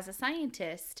 As a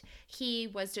scientist, he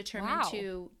was determined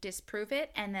to disprove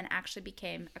it and then actually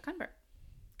became a convert.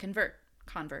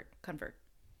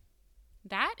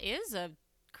 That is a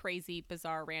crazy,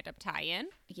 bizarre, random tie-in.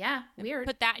 Yeah, weird.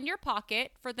 Put that in your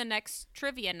pocket for the next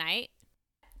trivia night.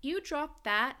 You drop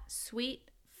that sweet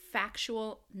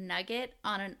factual nugget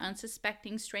on an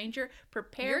unsuspecting stranger,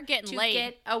 prepare to laid.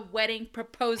 Get a wedding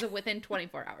proposal within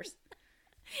 24 hours.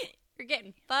 You're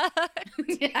getting fucked.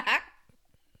 Yeah.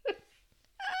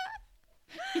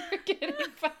 You're getting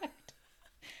fucked.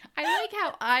 I like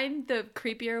how I'm the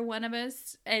creepier one of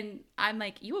us, and I'm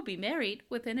like, you will be married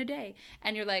within a day.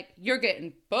 And you're like, you're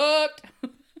getting fucked. Oh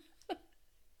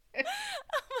my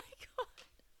God.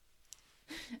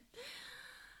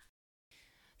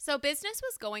 So business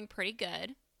was going pretty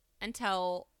good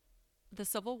until the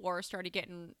Civil War started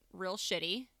getting real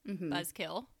shitty.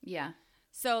 Buzzkill. Yeah.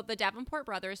 So the Davenport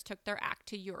brothers took their act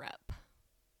to Europe.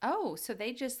 Oh, so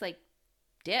they just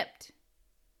dipped.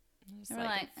 They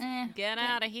were get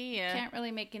out of here. Can't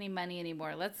really make any money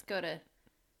anymore. Let's go to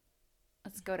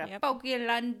Folky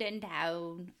London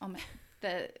town. Oh my,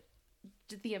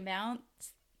 the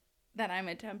amounts that I'm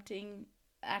attempting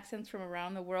accents from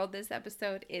around the world this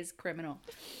episode is criminal.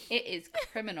 It is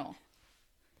criminal.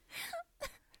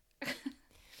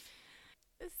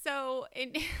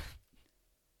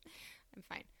 I'm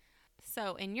fine.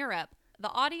 So in Europe, the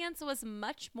audience was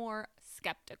much more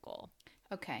skeptical.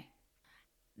 Okay.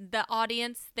 The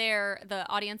audience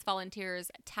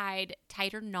volunteers tied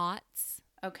tighter knots.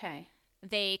 Okay.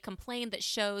 They complained that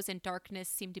shows in darkness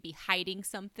seemed to be hiding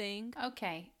something.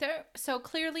 Okay. So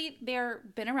clearly they're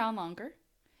been around longer.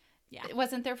 Yeah. It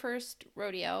wasn't their first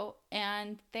rodeo,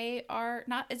 and they are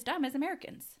not as dumb as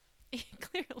Americans.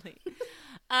 Clearly.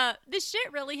 This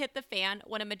shit really hit the fan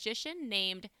when a magician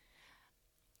named...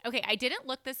 Okay, I didn't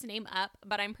look this name up,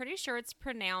 but I'm pretty sure it's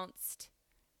pronounced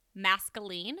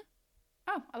Mascaline.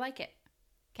 Oh, I like it.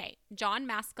 Okay, John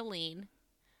Mascaline.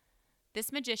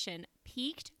 This magician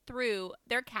peeked through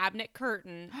their cabinet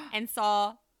curtain and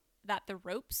saw that the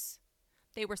ropes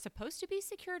they were supposed to be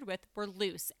secured with were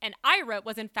loose, and Ira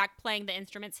was in fact playing the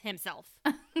instruments himself.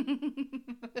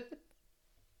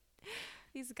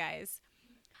 These guys.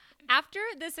 After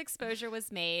this exposure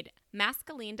was made,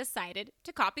 Mascaline decided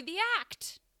to copy the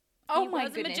act. Oh, he my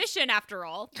was goodness. a magician after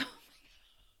all.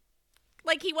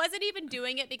 Like, he wasn't even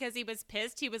doing it because he was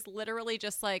pissed. He was literally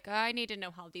just like, I need to know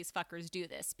how these fuckers do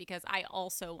this because I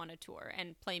also want to tour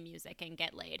and play music and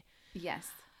get laid. Yes.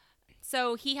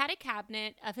 So he had a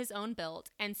cabinet of his own built,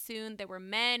 and soon there were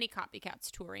many copycats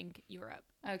touring Europe.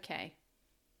 Okay.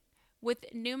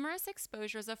 With numerous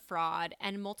exposures of fraud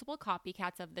and multiple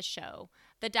copycats of the show,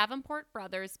 the Davenport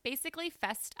brothers basically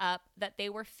fessed up that they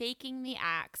were faking the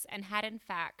acts and had in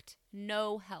fact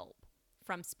no help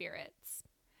from spirits.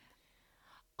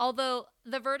 Although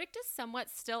the verdict is somewhat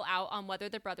still out on whether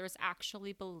the brothers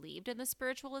actually believed in the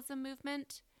spiritualism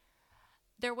movement,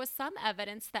 there was some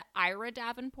evidence that Ira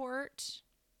Davenport,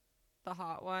 the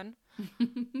hot one,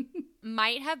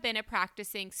 might have been a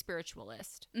practicing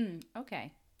spiritualist.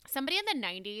 Okay. Somebody in the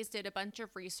 90s did a bunch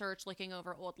of research looking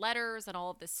over old letters and all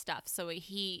of this stuff. So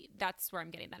that's where I'm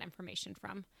getting that information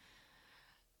from.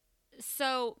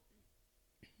 So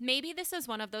maybe this is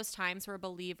one of those times where a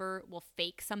believer will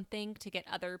fake something to get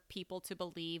other people to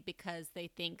believe because they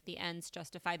think the ends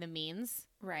justify the means.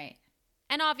 Right.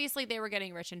 And obviously they were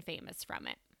getting rich and famous from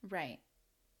it. Right.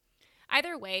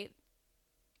 Either way,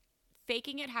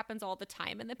 faking it happens all the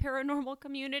time in the paranormal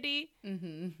community.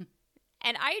 Mm-hmm.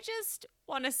 And I just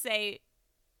want to say,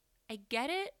 I get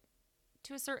it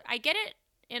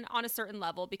on a certain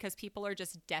level because people are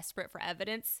just desperate for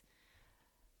evidence.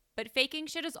 But faking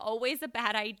shit is always a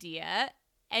bad idea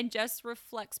and just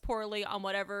reflects poorly on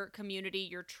whatever community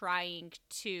you're trying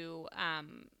to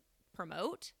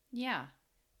promote. Yeah.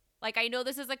 Like, I know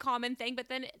this is a common thing,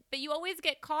 but you always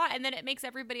get caught, and then it makes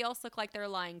everybody else look like they're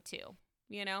lying too,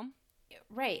 you know?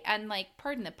 Right. And like,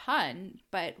 pardon the pun,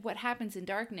 but what happens in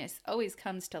darkness always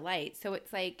comes to light. So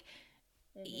it's like,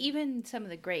 even some of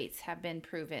the greats have been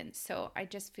proven. So I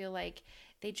just feel like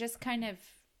they just kind of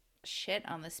shit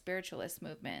on the spiritualist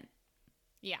movement.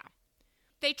 Yeah.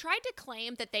 They tried to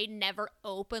claim that they never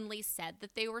openly said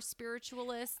that they were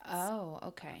spiritualists. Oh,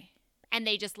 okay. And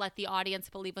they just let the audience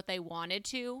believe what they wanted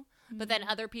to. Mm-hmm. But then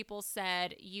other people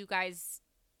said, you guys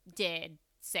did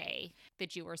say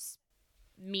that you were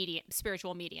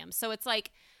spiritual mediums. So it's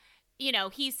like, you know,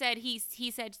 he said,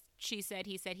 she said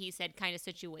kind of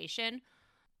situation.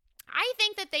 I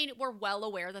think that they were well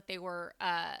aware that they were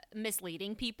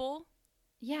misleading people.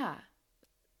 Yeah.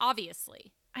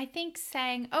 Obviously. I think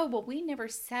saying, oh, well, we never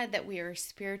said that we are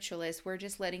spiritualists, we're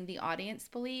just letting the audience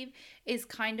believe, is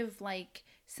kind of like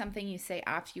something you say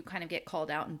after you kind of get called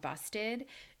out and busted.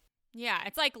 Yeah,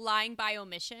 it's like lying by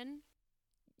omission.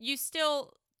 You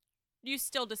still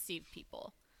deceive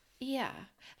people. Yeah.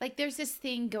 Like there's this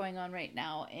thing going on right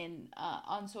now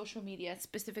on social media,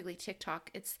 specifically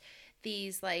TikTok. It's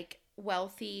these like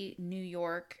wealthy New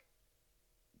York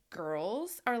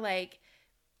girls are like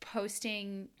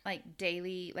posting like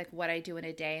daily, like what I do in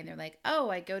a day. And they're like, oh,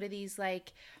 I go to these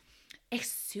like a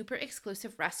super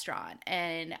exclusive restaurant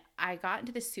and I got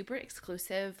into this super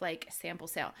exclusive like sample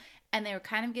sale. And they were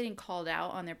kind of getting called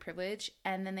out on their privilege.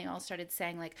 And then they all started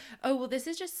saying like, oh, well, this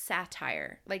is just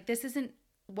satire. Like this isn't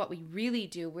what we really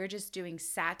do. We're just doing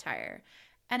satire.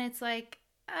 And it's like,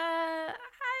 I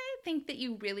think that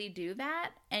you really do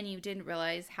that. And you didn't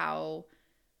realize how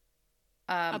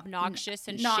obnoxious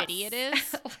and shitty it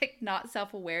is. Like not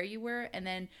self-aware you were. And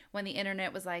then when the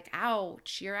internet was like,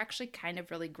 ouch, you're actually kind of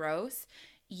really gross.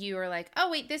 You were like, oh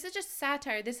wait, this is just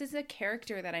satire. This is a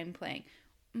character that I'm playing.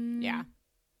 Yeah.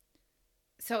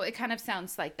 So it kind of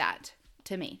sounds like that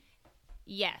to me.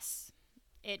 Yes,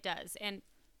 it does. And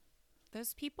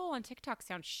those people on TikTok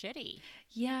sound shitty.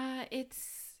 Yeah,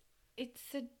 it's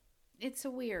a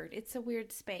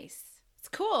weird space. It's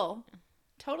cool.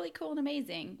 Totally cool and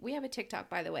amazing. We have a TikTok,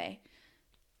 by the way,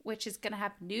 which is going to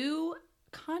have new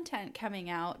content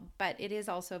coming out, but it is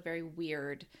also very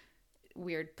weird,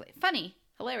 funny,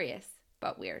 hilarious,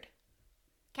 but weird.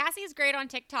 Cassie's great on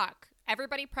TikTok.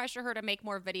 Everybody pressure her to make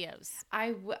more videos.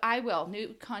 I will.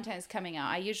 New content is coming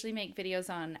out. I usually make videos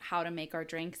on how to make our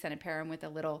drinks and I pair them with a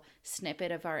little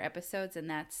snippet of our episodes, and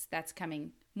that's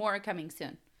coming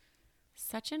soon.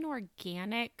 Such an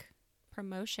organic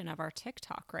promotion of our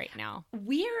TikTok right now.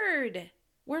 Weird.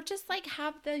 We're just like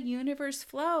have the universe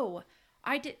flow.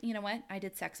 You know what? I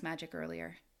did sex magic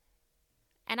earlier.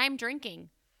 And I'm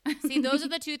drinking. See, those are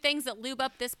the two things that lube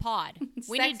up this pod.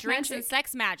 We need drinks magic. And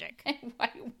sex magic.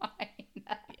 Wine.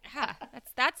 Yeah,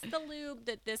 that's the lube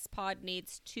that this pod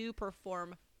needs to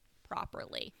perform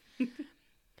properly.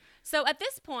 So at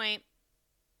this point,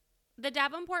 the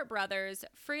Davenport brothers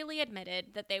freely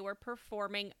admitted that they were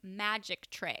performing magic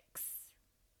tricks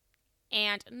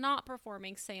and not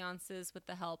performing seances with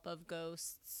the help of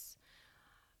ghosts.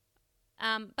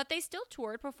 But they still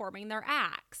toured performing their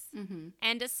acts. Mm-hmm.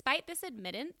 And despite this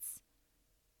admittance,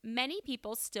 many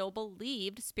people still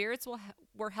believed spirits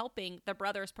were helping the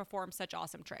brothers perform such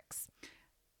awesome tricks.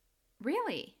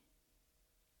 Really?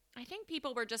 I think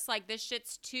people were just like, this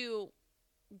shit's too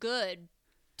good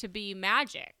to be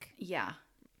magic. Yeah.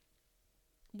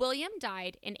 William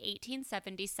died in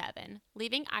 1877,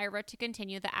 leaving Ira to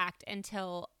continue the act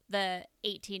until the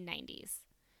 1890s.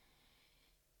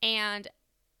 And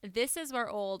this is where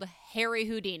old Harry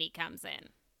Houdini comes in.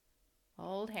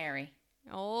 Old Harry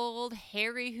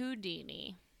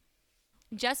Houdini.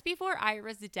 Just before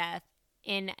Ira's death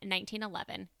in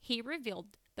 1911, he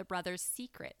revealed the brothers'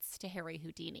 secrets to Harry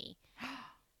Houdini.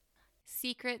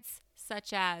 Secrets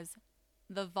such as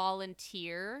the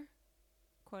volunteer,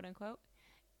 quote unquote,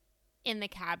 in the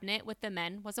cabinet with the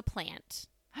men was a plant.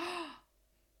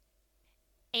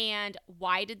 And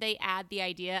why did they add the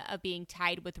idea of being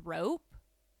tied with rope?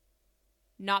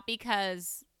 Not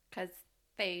because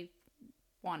they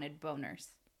wanted boners.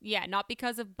 Yeah, not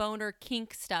because of boner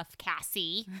kink stuff,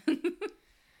 Cassie.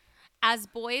 As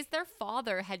boys, their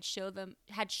father had shown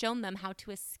them how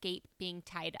to escape being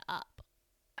tied up.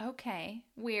 Okay.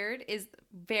 Weird is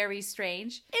very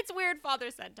strange. It's weird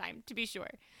father-son time, to be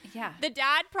sure. Yeah. The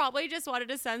dad probably just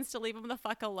wanted his sons to leave him the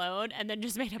fuck alone and then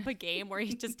just made up a game where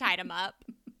he just tied him up.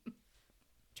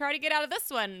 Try to get out of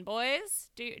this one, boys.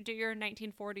 Do your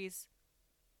 1940s.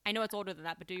 I know it's older than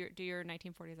that, but do your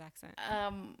 1940s accent.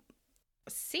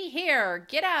 See here,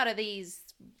 get out of these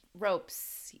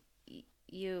ropes,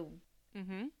 you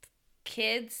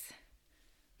kids.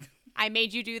 I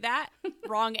made you do that.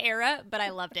 Wrong era, but I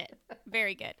loved it.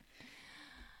 Very good.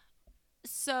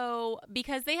 So,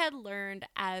 because they had learned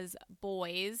as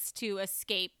boys to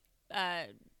escape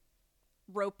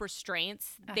rope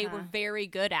restraints, they were very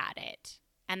good at it.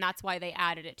 And that's why they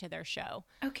added it to their show.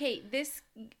 Okay, this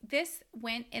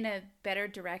went in a better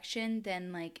direction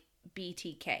than like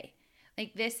BTK.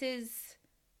 Like this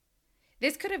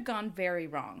could have gone very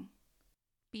wrong.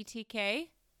 BTK?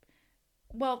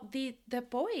 Well, the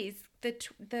boys,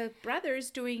 the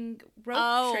brothers doing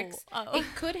rope tricks.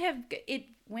 It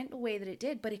went the way that it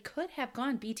did, but it could have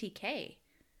gone BTK.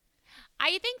 I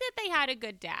think that they had a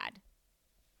good dad.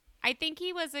 I think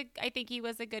he was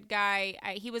a good guy.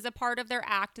 He was a part of their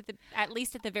act at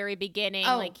least at the very beginning.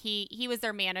 Oh. Like he was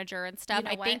their manager and stuff.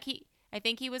 You know I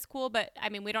think he was cool, but I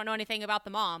mean, we don't know anything about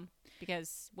the mom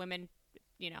because women,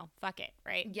 fuck it,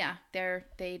 right? Yeah,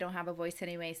 they don't have a voice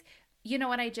anyways. You know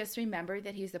what? I just remembered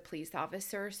that he's a police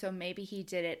officer, so maybe he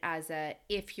did it as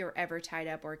if you're ever tied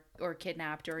up or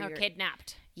kidnapped or you're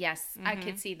kidnapped. Yes, I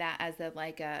could see that as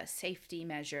a safety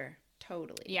measure.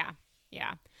 Totally. Yeah.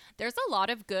 Yeah. There's a lot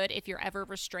of good if you're ever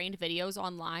restrained videos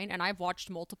online, and I've watched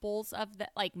multiples of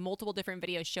multiple different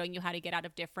videos showing you how to get out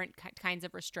of different kinds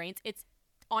of restraints. It's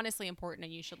honestly important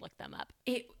and you should look them up.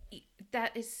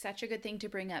 That is such a good thing to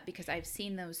bring up because I've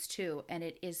seen those too, and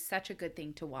it is such a good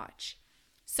thing to watch.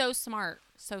 So smart.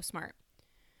 So smart.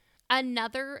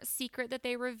 Another secret that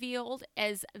they revealed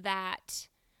is that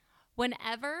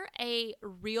whenever a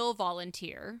real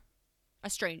volunteer, a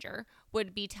stranger,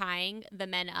 would be tying the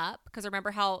men up, because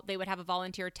remember how they would have a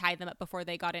volunteer tie them up before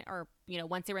they got in, or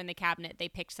once they were in the cabinet, they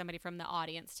picked somebody from the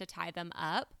audience to tie them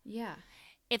up. Yeah.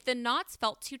 If the knots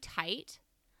felt too tight,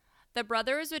 the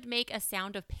brothers would make a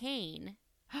sound of pain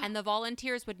and the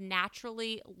volunteers would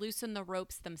naturally loosen the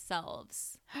ropes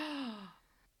themselves.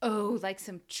 Oh, like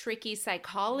some tricky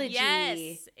psychology.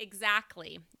 Yes,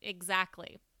 exactly.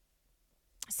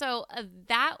 So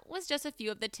that was just a few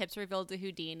of the tips revealed to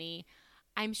Houdini.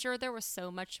 I'm sure there was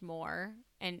so much more.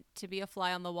 And to be a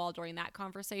fly on the wall during that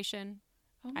conversation,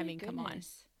 Oh my come on.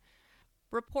 goodness.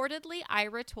 Reportedly,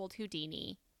 Ira told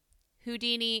Houdini,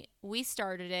 we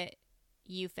started it,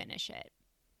 you finish it.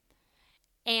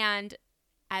 And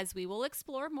as we will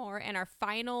explore more in our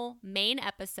final main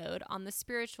episode on the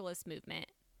spiritualist movement,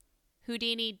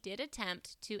 Houdini did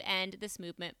attempt to end this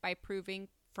movement by proving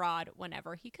fraud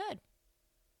whenever he could.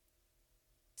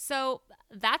 So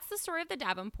that's the story of the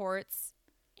Davenports.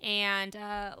 And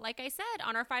like I said,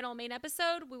 on our final main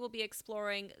episode, we will be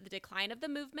exploring the decline of the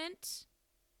movement.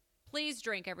 Please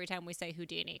drink every time we say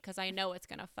Houdini, because I know it's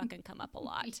going to fucking come up a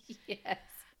lot. Yes.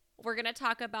 We're going to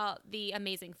talk about the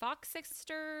amazing Fox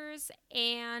sisters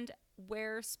and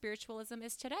where spiritualism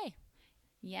is today.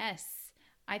 Yes.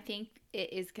 I think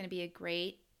it is going to be a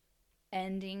great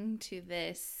ending to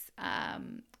this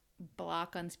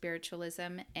block on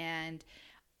spiritualism. And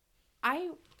I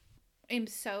am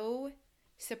so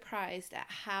surprised at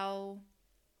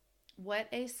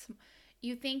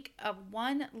you think of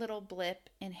one little blip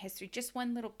in history, just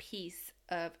one little piece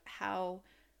of how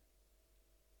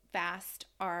vast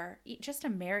our just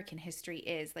American history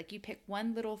is. Like you pick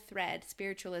one little thread,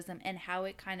 spiritualism, and how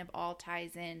it kind of all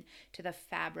ties in to the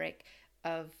fabric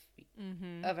of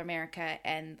America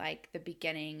and like the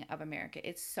beginning of America.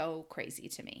 It's so crazy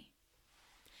to me.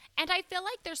 And I feel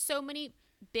like there's so many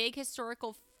big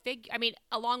historical figures. I mean,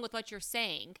 along with what you're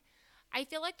saying, I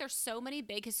feel like there's so many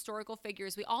big historical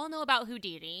figures. We all know about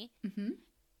Houdini. Mm-hmm.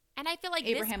 And I feel like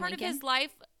Abraham this part Lincoln. Of his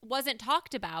life wasn't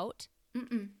talked about.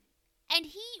 Mm-mm. And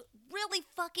he really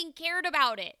fucking cared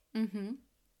about it. Mm-hmm.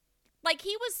 Like,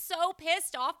 he was so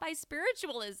pissed off by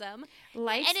spiritualism.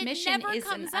 Life's mission is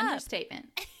an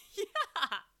understatement.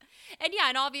 Yeah.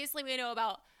 And obviously we know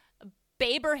about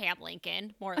Abraham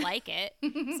Lincoln, more like it.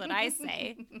 That's what I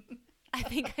say. I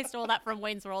think I stole that from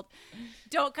Wayne's World.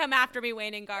 Don't come after me,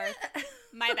 Wayne and Garth.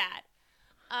 My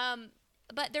bad.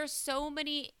 But there's so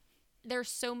many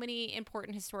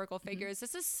important historical figures.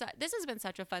 Mm-hmm. This has been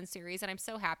such a fun series, and I'm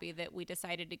so happy that we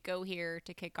decided to go here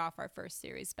to kick off our first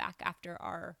series back after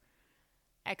our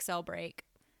XL break.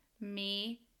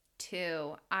 Me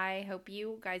too. I hope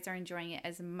you guys are enjoying it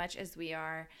as much as we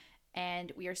are,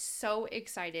 and we are so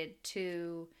excited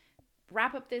to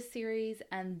wrap up this series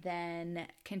and then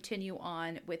continue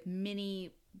on with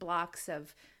mini blocks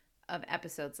of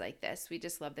episodes like this. We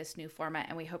just love this new format,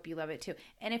 and we hope you love it too.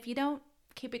 And if you don't,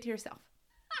 keep it to yourself.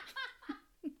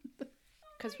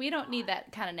 Because we don't need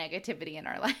that kind of negativity in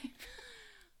our life.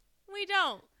 We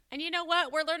don't. And you know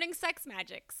what? We're learning sex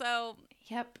magic. So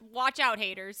yep. Watch out,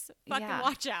 haters. Fucking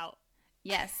watch out.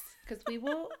 Yes. Because we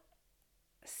will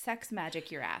sex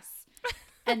magic your ass.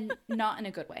 And not in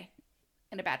a good way.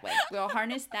 In a bad way. We'll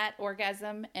harness that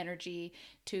orgasm energy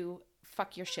to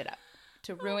fuck your shit up.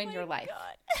 To ruin your life.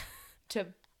 God. To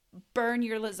burn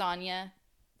your lasagna.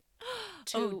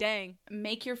 To dang.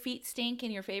 Make your feet stink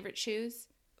in your favorite shoes.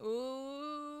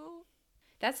 Ooh.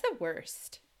 That's the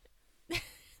worst.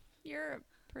 You're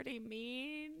pretty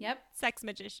mean. Yep. Sex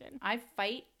magician. I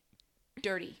fight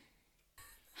dirty.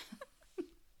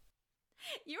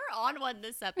 You were on one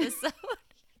this episode.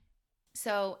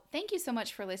 So thank you so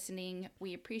much for listening.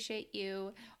 We appreciate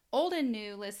you. Old and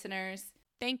new listeners.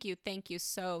 Thank you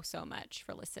so much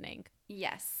for listening.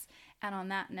 Yes. And on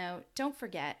that note, don't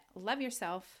forget, love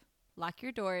yourself. Lock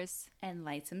your doors. And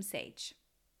light some sage.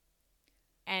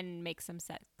 And make some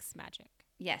sex magic.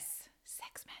 Yes.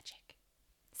 Sex magic.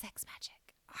 Sex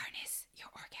magic. Harness your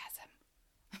orgasm.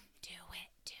 Do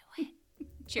it.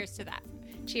 Cheers to that.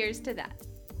 Cheers to that.